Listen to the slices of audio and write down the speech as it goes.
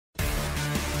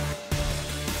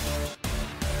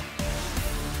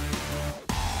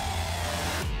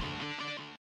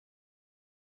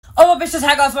Oh, bitches,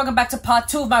 hi guys, welcome back to part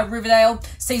 2 of my Riverdale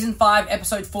Season 5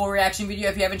 Episode 4 reaction video.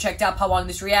 If you haven't checked out part 1 of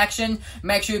this reaction,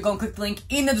 make sure you go and click the link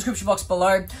in the description box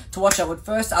below to watch that one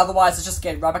first. Otherwise, let's just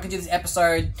get right back into this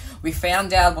episode. We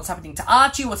found out what's happening to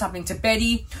Archie, what's happening to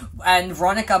Betty and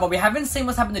Veronica, but we haven't seen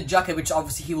what's happened to Jughead, which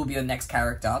obviously he will be the next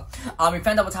character. We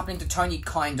found out what's happening to Tony,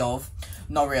 kind of.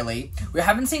 Not really. We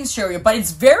haven't seen Sherry, but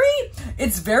it's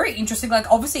very interesting.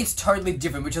 Like, obviously, it's totally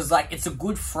different, which is, like, it's a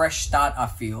good, fresh start, I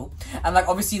feel. And, like,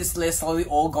 obviously, they're slowly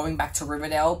all going back to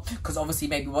Riverdale, because obviously,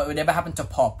 maybe whatever happened to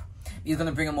Pop is going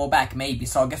to bring them all back, maybe.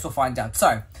 So, I guess we'll find out.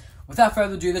 So, without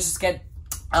further ado, let's just get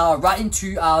right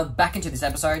into, back into this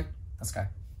episode. Let's go.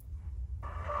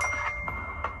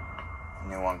 A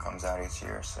new one comes out each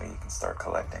year, so you can start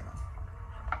collecting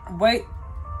them. Wait.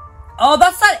 Oh,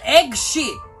 that's that egg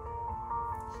shit.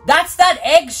 That's that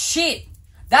egg shit.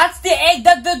 That's the egg,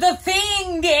 the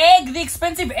thing, the egg, the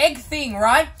expensive egg thing,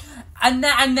 right? And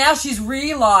now she's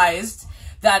realized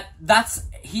that this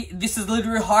is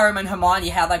literally Hiram and Hermione,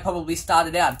 how they probably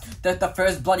started out. The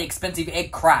first bloody expensive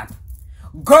egg crap.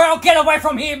 Girl, get away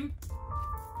from him!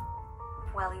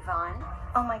 Well, Yvonne.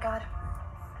 Oh my god.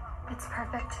 It's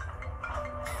perfect.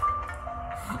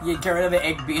 Yeah, get rid of the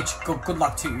egg, bitch. Good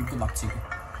luck to you, good luck to you.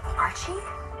 Archie?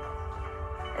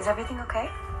 Is everything okay?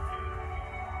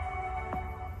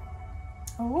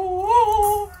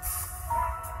 Ooh.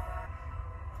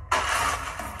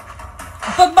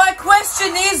 But my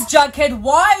question is, Jughead,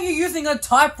 why are you using a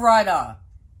typewriter?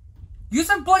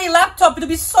 Use a bloody laptop, it'll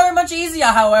be so much easier,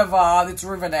 however, it's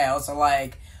Riverdale, so,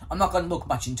 like, I'm not gonna look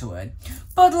much into it.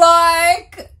 But,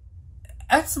 like,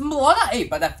 it's a lot of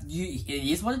but it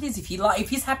is what it is. If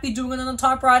he's happy doing it on a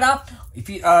typewriter, if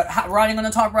he writing on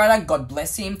a typewriter, God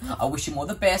bless him. I wish him all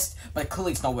the best, but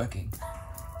clearly it's not working.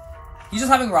 He's just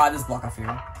having writer's block, I feel.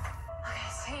 Okay,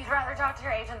 so you'd rather talk to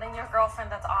your agent than your girlfriend.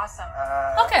 That's awesome.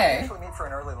 Okay. We usually meet for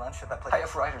an early lunch at that place. I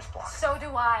have writer's block. So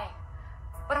do I.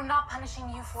 But I'm not punishing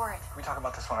you for it. Can we talk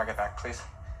about this when I get back, please?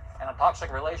 And a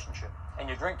toxic relationship, and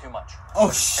you drink too much.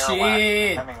 Oh,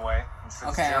 shit. Hemingway.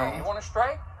 Okay. You want to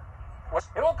stray?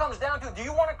 It all comes down to, do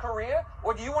you want a career,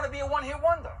 or do you want to be a one-hit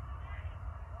wonder?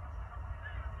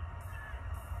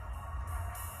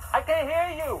 I can't hear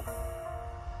you.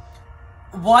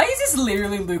 Why is this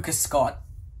literally Lucas Scott?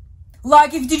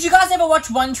 Like, did you guys ever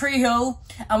watch One Tree Hill?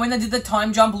 And when they did the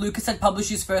time jump, Lucas had published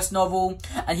his first novel,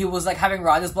 and he was, like, having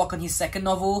writer's block on his second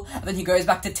novel, and then he goes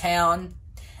back to town,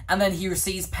 and then he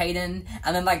sees Peyton,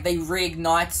 and then, like, they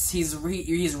reignites his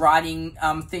writing,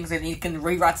 things, and he can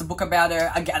rewrite a book about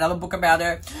her, another book about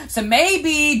her. So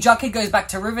maybe Jughead goes back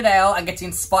to Riverdale and gets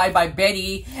inspired by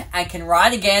Betty, and can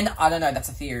write again. I don't know, that's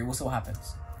a theory, we'll see what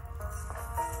happens.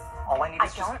 All I need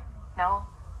is don't know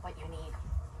what you need,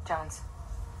 Jones.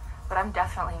 But I'm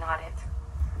definitely not it.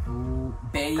 Ooh,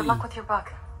 Betty. Good luck with your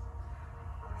book.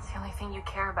 It's the only thing you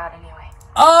care about anyway.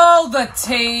 Oh, the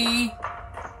tea!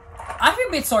 I feel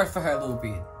a bit sorry for her a little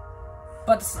bit.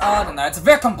 But, I don't know, it's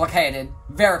very complicated.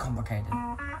 Very complicated.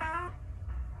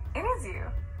 It is you.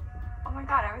 Oh my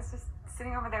god, I was just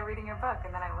sitting over there reading your book,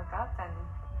 and then I look up, and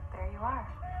there you are.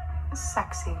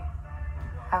 Sexy,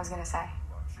 I was gonna say.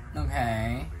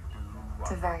 Okay.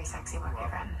 It's a very sexy book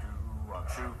you've written.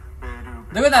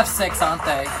 They're gonna have sex, aren't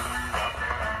they?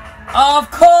 Of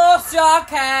course!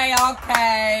 Okay.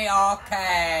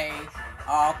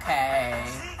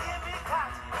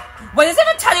 Wait, does he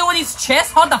have a tattoo on his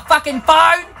chest? On the fucking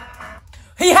phone?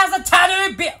 He has a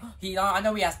tattoo! I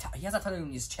know he has a tattoo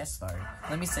on his chest, though.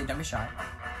 Let me see, don't be shy.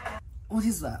 What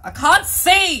is that? I can't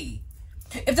see!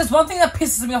 If there's one thing that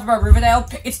pisses me off about Riverdale,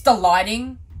 it's the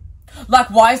lighting. Like,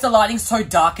 why is the lighting so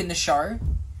dark in the show?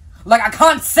 Like, I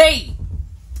can't see!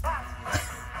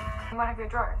 In one of your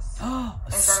drawers. Is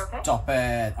that okay? Stop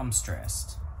it. I'm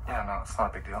stressed. Yeah, no, it's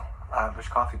not a big deal. There's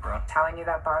coffee, bro. Telling you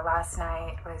that bar last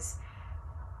night is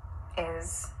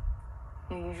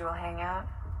your usual hangout.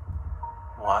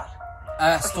 What?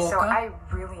 Stalker? Okay, so I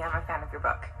really am a fan of your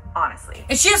book, honestly.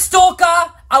 Is she a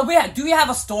stalker? Do we have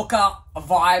a stalker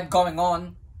vibe going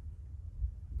on?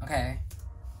 Okay.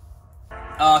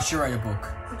 She wrote a book.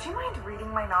 Would you mind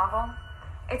reading my novel?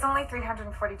 It's only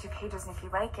 342 pages, and if you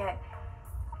like it...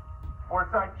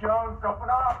 What's that, Jones? Open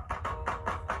up!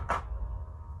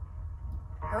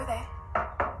 Who are they?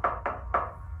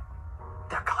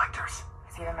 They're collectors.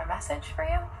 Is he a message for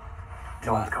you?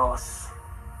 Tell them to call us.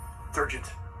 It's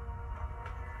urgent.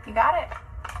 You got it.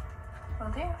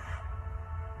 Will do.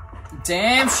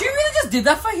 Damn, she really just did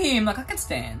that for him. Like, I can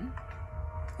stand.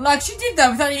 Like, she did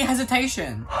that without any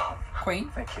hesitation. Queen.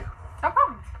 Thank you. No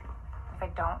problem. If I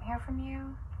don't hear from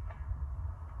you,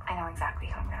 I know exactly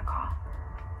who I'm gonna call.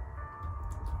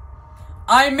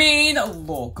 I mean,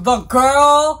 look, the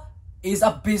girl is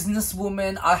a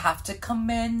businesswoman I have to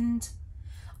commend.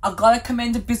 I gotta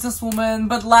commend a businesswoman,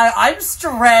 but like, I'm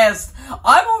stressed.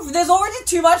 There's already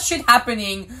too much shit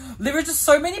happening. There are just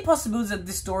so many possibilities that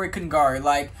this story can go.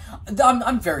 Like,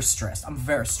 I'm very stressed. I'm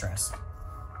very stressed.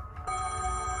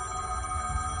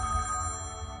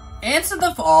 Answer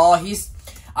the...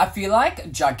 I feel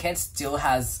like Jughead still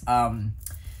has,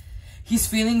 his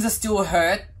feelings are still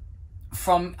hurt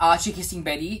from Archie kissing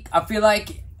Betty. I feel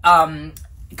like,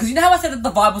 because you know how I said that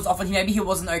the vibe was off on him, maybe he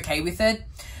wasn't okay with it?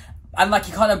 And, like,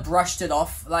 he kind of brushed it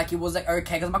off, like, it was, like,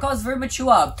 okay, because my God was very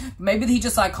mature. Maybe he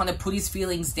just, like, kind of put his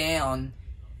feelings down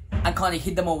and kind of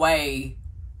hid them away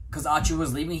because Archie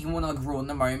was leaving. He wanted to, like, ruin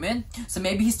the moment. So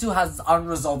maybe he still has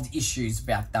unresolved issues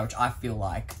about that, which I feel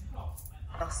like.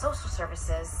 Social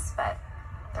services, but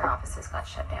their offices got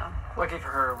shut down. Lucky for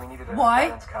her, we needed a Why?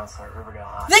 guidance counselor at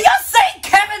Riverdale. Did you see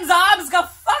Kevin's arms go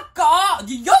fuck off?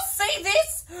 Did you see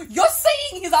this? You're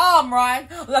seeing his arm, right?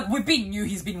 Like, we've been knew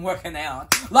he's been working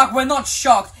out. Like, we're not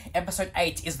shocked. Episode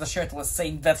 8 is the shirtless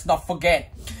scene, let's not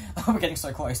forget. We're getting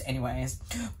so close anyways.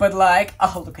 But like,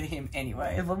 oh, look at him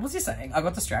anyway. What was he saying? I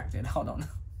got distracted. Hold on.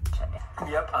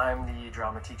 Yep, I'm the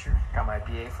drama teacher. Got my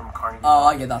BA from Carnegie.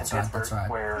 Oh, yeah, that's in right, Pittsburgh, that's right.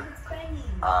 Where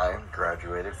I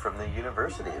graduated from the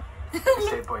university. we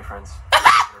stayed boyfriends, believe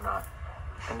it or not.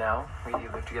 And now we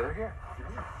live together here.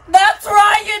 That's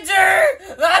right, you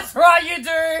do! That's right, you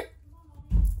do!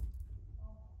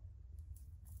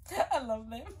 I love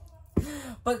them.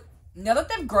 But now that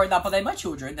they've grown up, are they my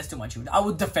children? They're still my children. I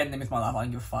would defend them with my life. I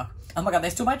don't give a fuck. Oh my God,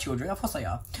 they're still my children. Of course they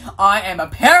are. I am a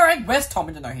parent. Where's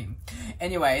Tommy to know him?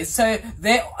 Anyways, so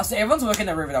everyone's working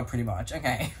at Riverdale pretty much.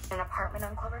 Okay. An apartment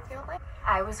on Cloverfield Lane.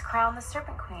 I was crowned the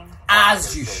Serpent Queen.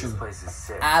 As you This should. place is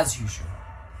sick. As you should.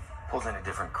 Pulls in a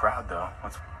different crowd, though.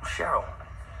 What's Cheryl?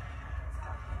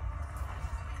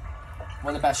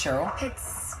 What about Cheryl?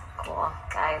 It's cool,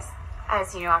 guys.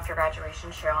 As you know, after graduation,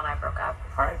 Cheryl and I broke up.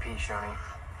 R.I.P. Choni.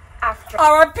 After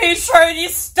R.I.P. Choni,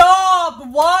 stop!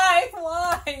 Why?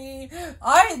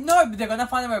 I know, but they're gonna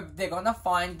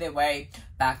find their way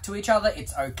back to each other.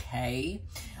 It's okay.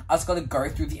 I just gotta go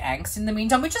through the angst in the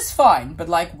meantime, which is fine. But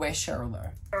like, where's Cheryl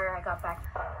though? I got back,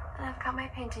 and I've got my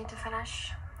painting to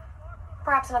finish.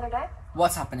 Perhaps another day.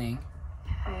 What's happening?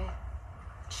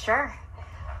 Sure.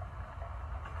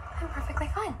 I'm perfectly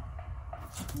fine.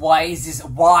 Why is the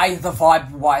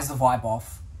vibe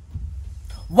off?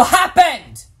 What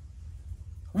happened?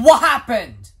 What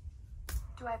happened?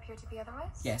 Do I appear to be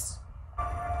otherwise? Yes.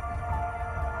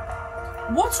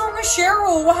 What's wrong with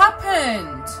Cheryl? What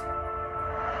happened?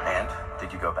 And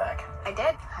did you go back? I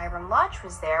did. Hiram Lodge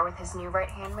was there with his new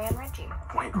right-hand man, Reggie.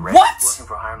 Wait, What? Reggie's working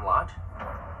for Hiram Lodge?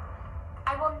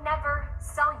 I will never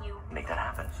sell you. Make that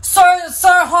happen. So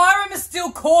Hiram is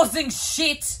still causing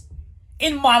shit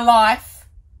in my life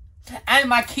and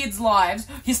my kids' lives.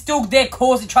 He's still there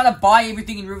causing, trying to buy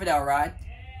everything in Riverdale, right?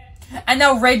 And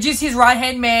now Reggie's his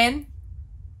right-hand man.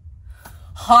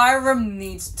 Hiram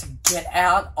needs to get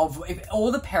out of... If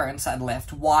all the parents had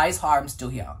left, why is Hiram still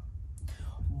here?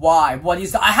 Why? What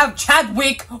is that? I have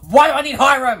Chadwick! Why do I need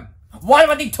Hiram? Why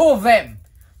do I need two of them?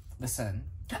 Listen.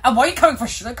 And why are you coming for...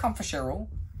 Should I come for Cheryl?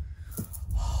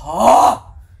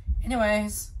 Oh!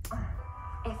 Anyways.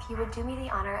 If you would do me the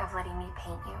honor of letting me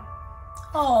paint you.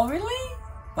 Oh, really?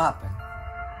 What happened?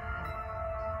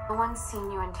 No one's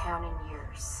seen you in town in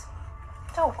years.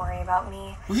 Don't worry about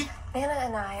me. Vanna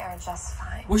and I are just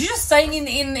fine. Was she just staying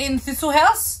in Thistle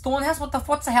House? Thorn House?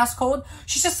 What's the house called?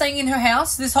 She's just staying in her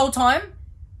house this whole time?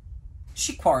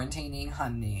 She quarantining,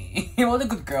 honey. What a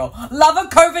good girl. Love a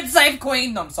COVID-safe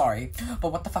queen. No, I'm sorry.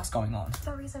 But what the fuck's going on?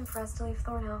 No reason for us to leave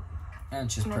Thornhill.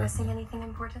 And she's Am I pregnant. missing anything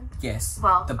important? Yes,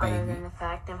 Well, the other baby. than the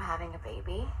fact I'm having a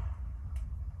baby.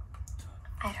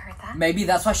 I'd heard that. Maybe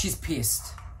that's why she's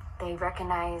pissed. They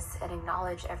recognize and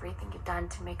acknowledge everything you've done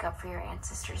to make up for your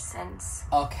ancestors' sins.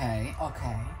 Okay.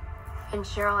 And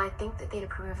Cheryl, I think that they'd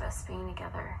approve of us being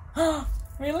together.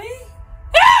 Really?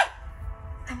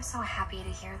 I'm so happy to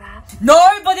hear that. No,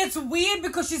 but it's weird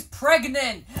because she's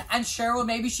pregnant. And Cheryl,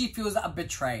 maybe she feels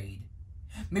betrayed.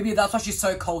 Maybe that's why she's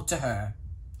so cold to her.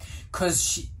 Because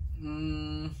she...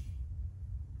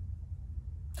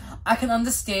 I can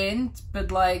understand,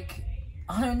 but like...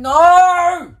 I don't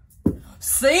know!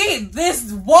 See?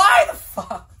 This... Why the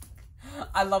fuck?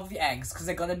 I love the angst, because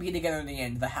they're gonna be together in the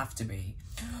end. They have to be.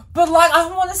 But like, I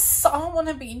don't want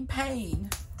to be in pain.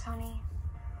 Tony,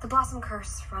 the Blossom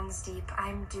Curse runs deep.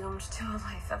 I'm doomed to a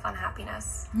life of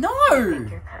unhappiness. No! I think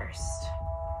you're cursed.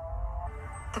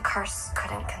 The curse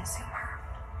couldn't consume her.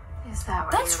 Is that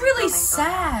why That's you're really rebuilding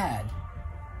sad.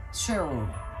 Cheryl.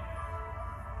 Thornhill?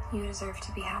 You deserve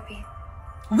to be happy.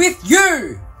 With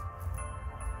you!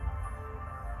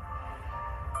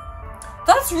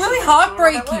 That's really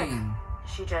heartbreaking.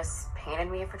 She just painted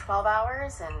me for 12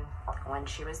 hours, and when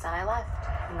she was done, I left.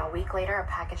 And a week later, a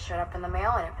package showed up in the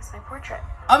mail, and it was my portrait.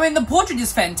 I mean, the portrait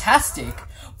is fantastic,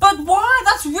 but why?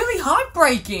 That's really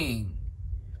heartbreaking.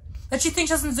 That she thinks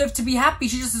she doesn't deserve to be happy.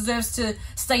 She just deserves to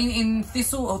stay in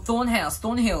Thistle or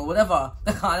Thornhill, whatever.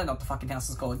 I don't know what the fucking house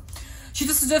is called. She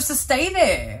just deserves to stay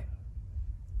there.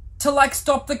 To, like,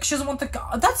 stop the... She doesn't want the...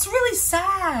 That's really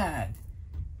sad.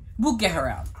 We'll get her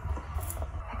out.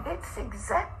 It's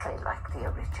exactly like the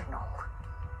original.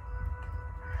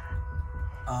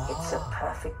 Oh. It's a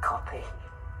perfect copy.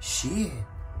 Shit.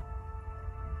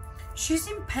 She's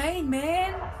in pain,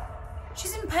 man.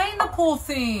 She's in pain, the poor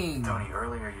thing. Tony,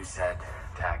 earlier you said,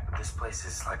 Dak, this place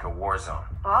is like a war zone.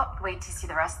 Well, wait till you see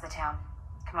the rest of the town.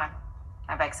 Come on.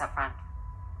 My bike's up front.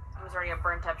 It was already a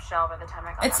burnt-up shell by the time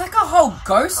I got It's back. like a whole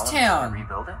ghost town.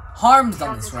 Rebuild it? Hiram's done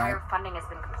Town's this, right? entire funding has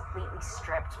been completely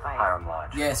stripped by... Hiram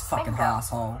Lodge. Yes, fucking Bingo.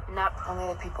 asshole. Not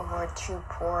only the people who are too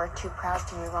poor, too proud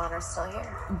to move on are still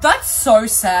here. That's so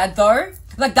sad, though.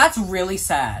 Like, that's really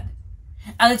sad.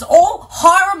 And it's all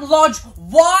Hiram Lodge.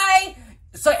 Why?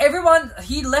 So everyone,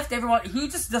 he left everyone, he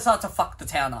just decided to fuck the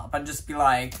town up and just be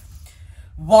like,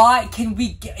 why can we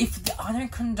get, if I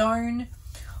don't condone,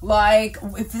 like,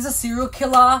 if there's a serial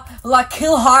killer, like,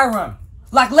 kill Hiram.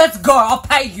 Like, let's go, I'll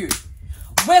pay you.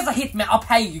 Where's the hitman? I'll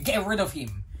pay you, get rid of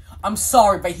him. I'm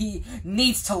sorry, but he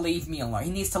needs to leave me alone.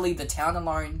 He needs to leave the town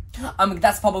alone. I mean,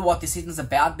 that's probably what this season's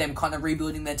about, them kind of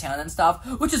rebuilding their town and stuff,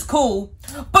 which is cool.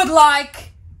 But,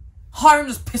 like, Hiram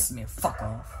just pissed me, fuck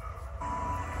off.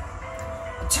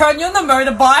 Turn you on the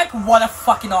motorbike, what a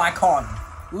fucking icon.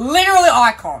 Literally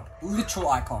icon. Literal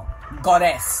icon.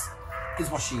 Goddess is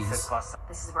what she is.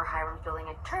 This is where Hiram's building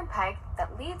a turnpike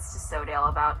that leads to Sodale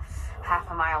about half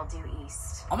a mile due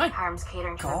east. Oh my Hiram's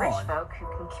catering to the rich folk who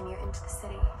can commute into the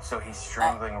city. So he's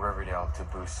strangling Riverdale to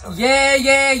boost Sodale.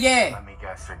 Yeah. Let me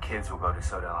guess, their kids will go to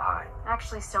Sodale High.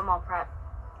 Actually, Stonewall Prep.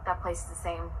 That place is the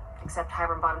same, except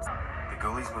Hiram Bottoms. The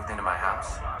ghoulies moved into my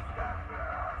house.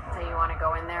 So you want to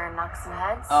go in there and knock some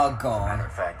heads? Oh, Matter God.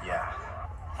 of fact, yeah.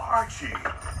 Archie,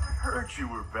 heard you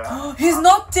were back. He's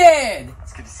not dead.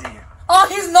 It's good to see you. Oh,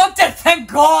 he's not dead,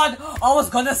 thank God. I was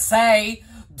gonna say,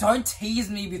 don't tease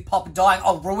me with Pop dying.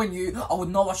 I'll ruin you. I would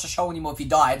not watch the show anymore if he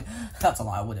died. That's a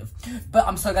lie, I would have. But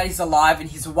I'm so glad he's alive and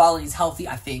he's well and he's healthy,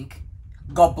 I think.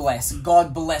 God bless.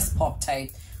 God bless Pop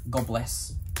Tate. God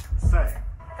bless. Say,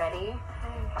 Ready?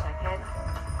 Check it.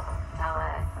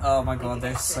 Oh my God,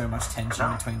 there's so much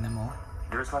tension between them all.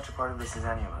 You're as much a part of this as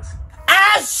any of us.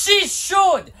 As she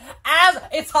should! As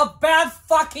it's her bad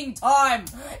fucking time!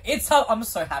 It's her— I'm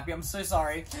so happy, I'm so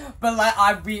sorry. But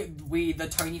like, we, the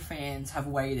Tony fans have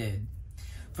waited.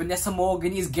 Vanessa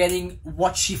Morgan is getting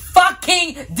what she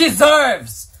fucking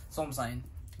deserves! That's what I'm saying.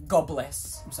 God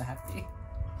bless. I'm so happy.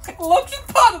 Look, she's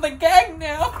part of the gang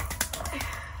now!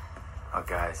 Oh,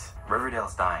 guys,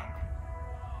 Riverdale's dying.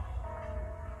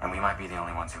 And we might be the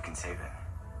only ones who can save it.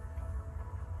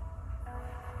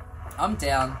 I'm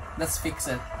down. Let's fix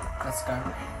it. Let's go.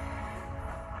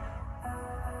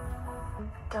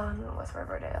 I'm done with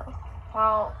Riverdale.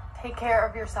 Well, take care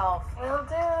of yourself. Will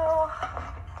do.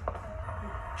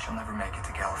 She'll never make it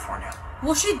to California.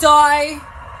 Will she die?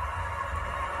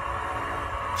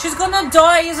 She's gonna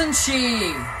die, isn't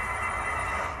she?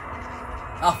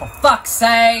 Oh, for fuck's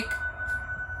sake.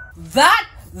 That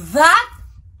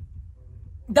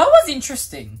was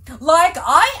interesting. Like,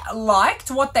 I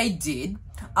liked what they did.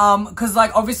 Cause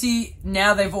like, obviously,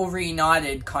 now they've all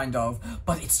reunited, kind of.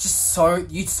 But it's just so,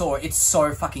 you saw it, it's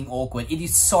so fucking awkward. It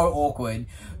is so awkward.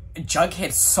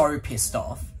 Jughead's so pissed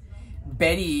off. The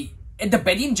Betty and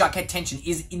Jughead tension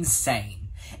is insane.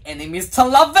 Enemies to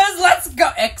lovers, let's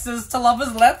go. Exes to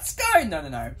lovers, let's go.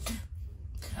 No.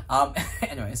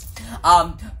 Anyways.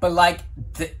 But like,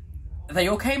 they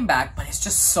all came back, but it's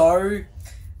just so...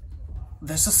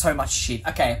 There's just so much shit.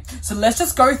 Okay, so let's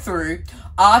just go through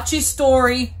Archie's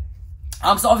story.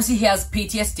 So obviously he has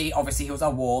PTSD. Obviously he was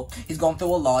at war. He's gone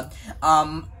through a lot.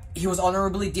 He was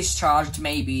honorably discharged,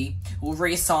 maybe, or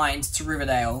reassigned to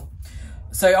Riverdale.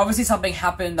 So obviously something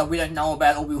happened that we don't know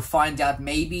about, or we'll find out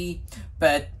maybe.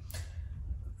 But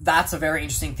that's a very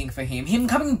interesting thing for him. Him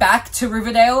coming back to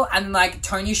Riverdale and like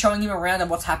Tony showing him around and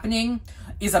what's happening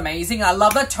is amazing. I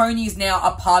love that Tony's now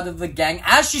a part of the gang,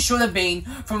 as she should have been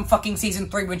from fucking season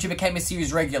 3 when she became a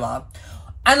series regular.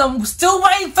 And I'm still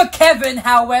waiting for Kevin.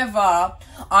 However,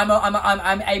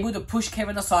 I'm able to push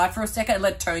Kevin aside for a second and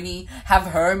let Tony have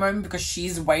her moment because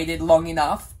she's waited long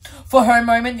enough for her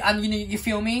moment. And you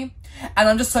feel me? And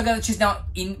I'm just so glad that she's now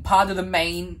in part of the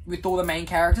main with all the main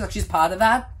characters. Like she's part of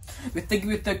that. with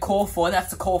the core 4,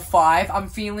 that's the core 5. I'm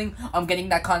getting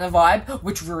that kind of vibe,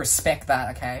 which we respect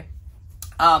that, okay?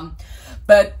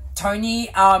 But Toni,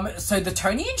 so the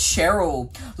Toni and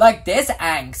Cheryl, like, there's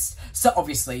angst. So,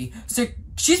 obviously, so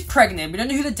she's pregnant. We don't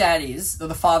know who the dad is, or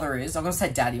the father is. I'm gonna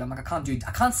say daddy. I'm like,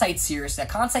 I can't say it seriously. I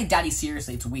can't say daddy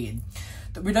seriously. It's weird.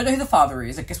 We don't know who the father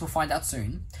is. I guess we'll find out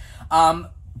soon. But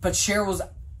Cheryl's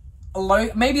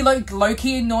maybe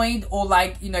low-key annoyed or,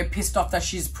 like, you know, pissed off that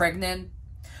she's pregnant.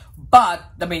 But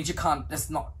that means you can't, it is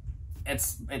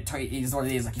what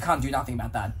it is. Like, you can't do nothing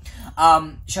about that.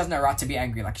 She has no right to be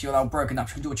angry. Like, she's all broken up.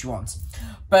 She can do what she wants.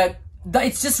 But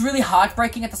it's just really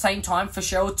heartbreaking at the same time for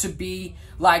Cheryl to be,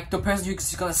 like, the person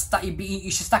who's gonna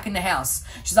she's stuck in the house.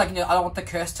 She's like, you know, I don't want the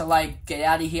curse to, like, get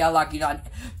out of here. Like, you know,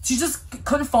 she just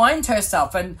confined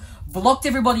herself and blocked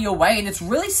everybody away. And it's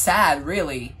really sad,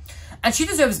 really. And she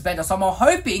deserves better. So I'm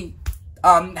hoping,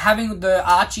 having the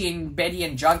Archie and Betty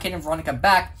and Jughead and Veronica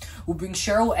back will bring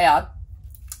Cheryl out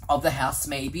of the house,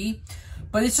 maybe.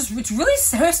 But it's really,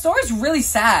 her story's really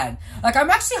sad. Like, I'm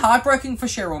actually heartbroken for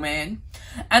Cheryl, man.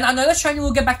 And I know that Choni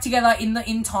will get back together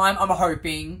in time, I'm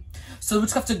hoping. So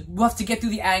we'll have to get through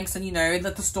the angst and, you know,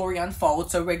 let the story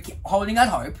unfold. So we're holding out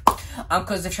hope.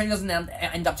 Because if Choni doesn't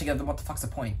end up together, then what the fuck's the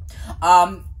point?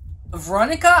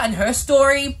 Veronica and her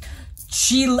story,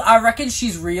 I reckon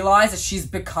she's realised that she's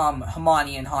become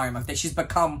Hermione and Harry. Like, that she's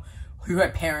become who her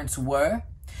parents were.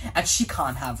 And she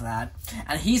can't have that.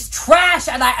 And he's trash!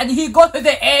 And he got her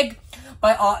the egg!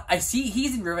 But I see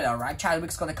he's in Riverdale, right?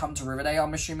 Chadwick's gonna come to Riverdale,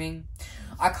 I'm assuming.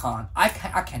 I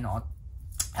cannot.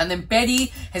 And then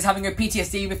Betty is having her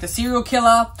PTSD with the serial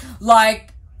killer.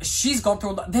 Like, she's gone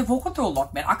through they've all gone through a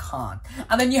lot, man. I can't.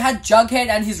 And then you had Jughead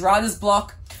and his writer's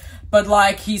block. But,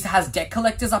 like, he has debt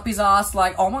collectors up his ass.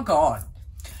 Like, oh my god.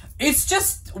 It's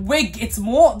just, it's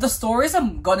more, the stories are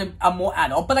more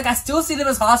adult, but, like, I still see them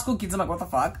as high school kids. I'm like, what the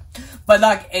fuck? But,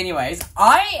 like, anyways,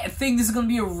 I think this is going to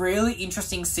be a really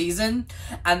interesting season,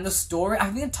 and the story,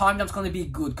 I think the time jump's going to be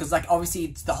good, because, like, obviously,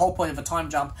 it's the whole point of a time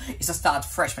jump is to start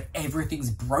fresh, but everything's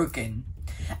broken,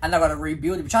 and they've got to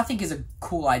rebuild it, which I think is a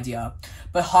cool idea.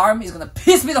 But Harem is going to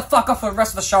piss me the fuck off for the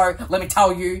rest of the show, let me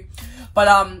tell you.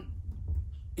 But,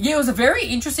 yeah, it was a very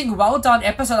interesting, well-done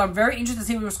episode. I'm very interested to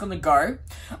see where it's going to go.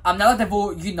 Now that they've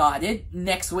all united,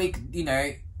 next week, you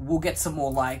know, we'll get some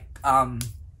more, like,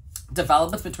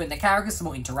 developments between the characters, some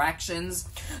more interactions.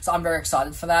 So I'm very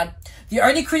excited for that. The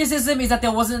only criticism is that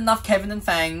there wasn't enough Kevin and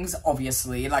Fangs,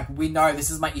 obviously. Like, we know this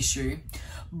is my issue.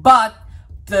 But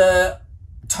the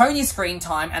Toni screen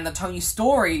time and the Toni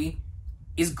story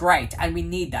is great, and we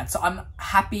need that. So I'm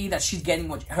happy that she's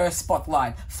getting her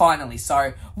spotlight, finally.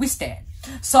 So, we stand.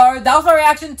 So, that was my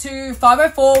reaction to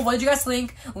 504. What did you guys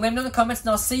think? Let me know in the comments, and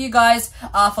I'll see you guys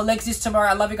for Legacies tomorrow.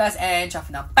 I love you guys, and ciao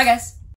for now. Bye, guys.